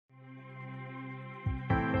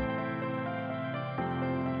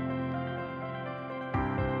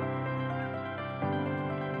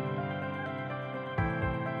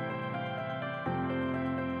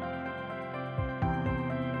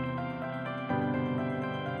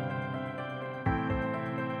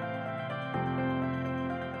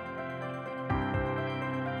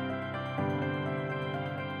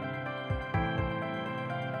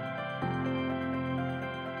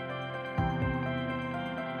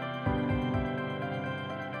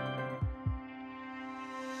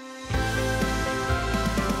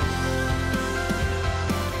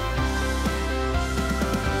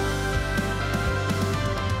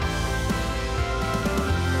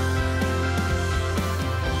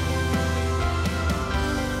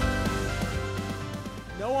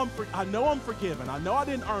I know I'm forgiven. I know I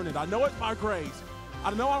didn't earn it. I know it's by grace.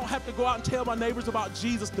 I know I don't have to go out and tell my neighbors about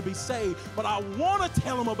Jesus to be saved, but I want to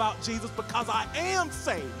tell them about Jesus because I am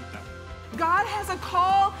saved. God has a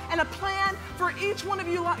call and a plan for each one of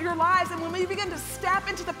your lives, and when we begin to step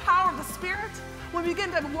into the power of the Spirit, when we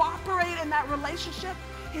begin to operate in that relationship,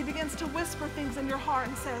 He begins to whisper things in your heart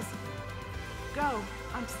and says, go,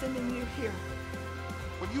 I'm sending you here.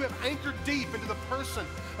 When you have anchored deep into the person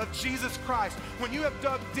of Jesus Christ, when you have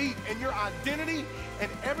dug deep in your identity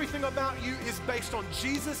and everything about you is based on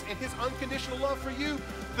Jesus and His unconditional love for you,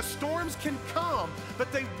 the storms can come,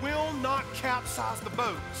 but they will not capsize the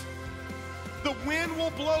boat. The wind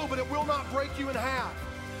will blow, but it will not break you in half.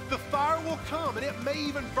 The fire will come, and it may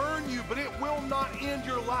even burn you, but it will not end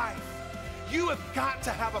your life. You have got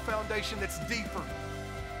to have a foundation that's deeper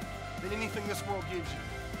than anything this world gives you.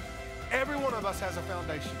 Every one of us has a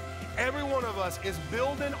foundation. Every one of us is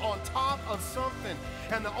building on top of something.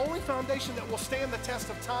 And the only foundation that will stand the test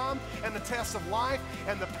of time and the test of life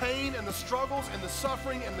and the pain and the struggles and the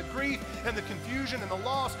suffering and the grief and the confusion and the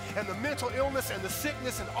loss and the mental illness and the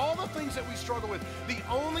sickness and all the things that we struggle with, the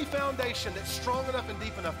only foundation that's strong enough and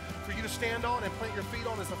deep enough for you to stand on and plant your feet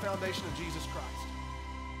on is the foundation of Jesus Christ.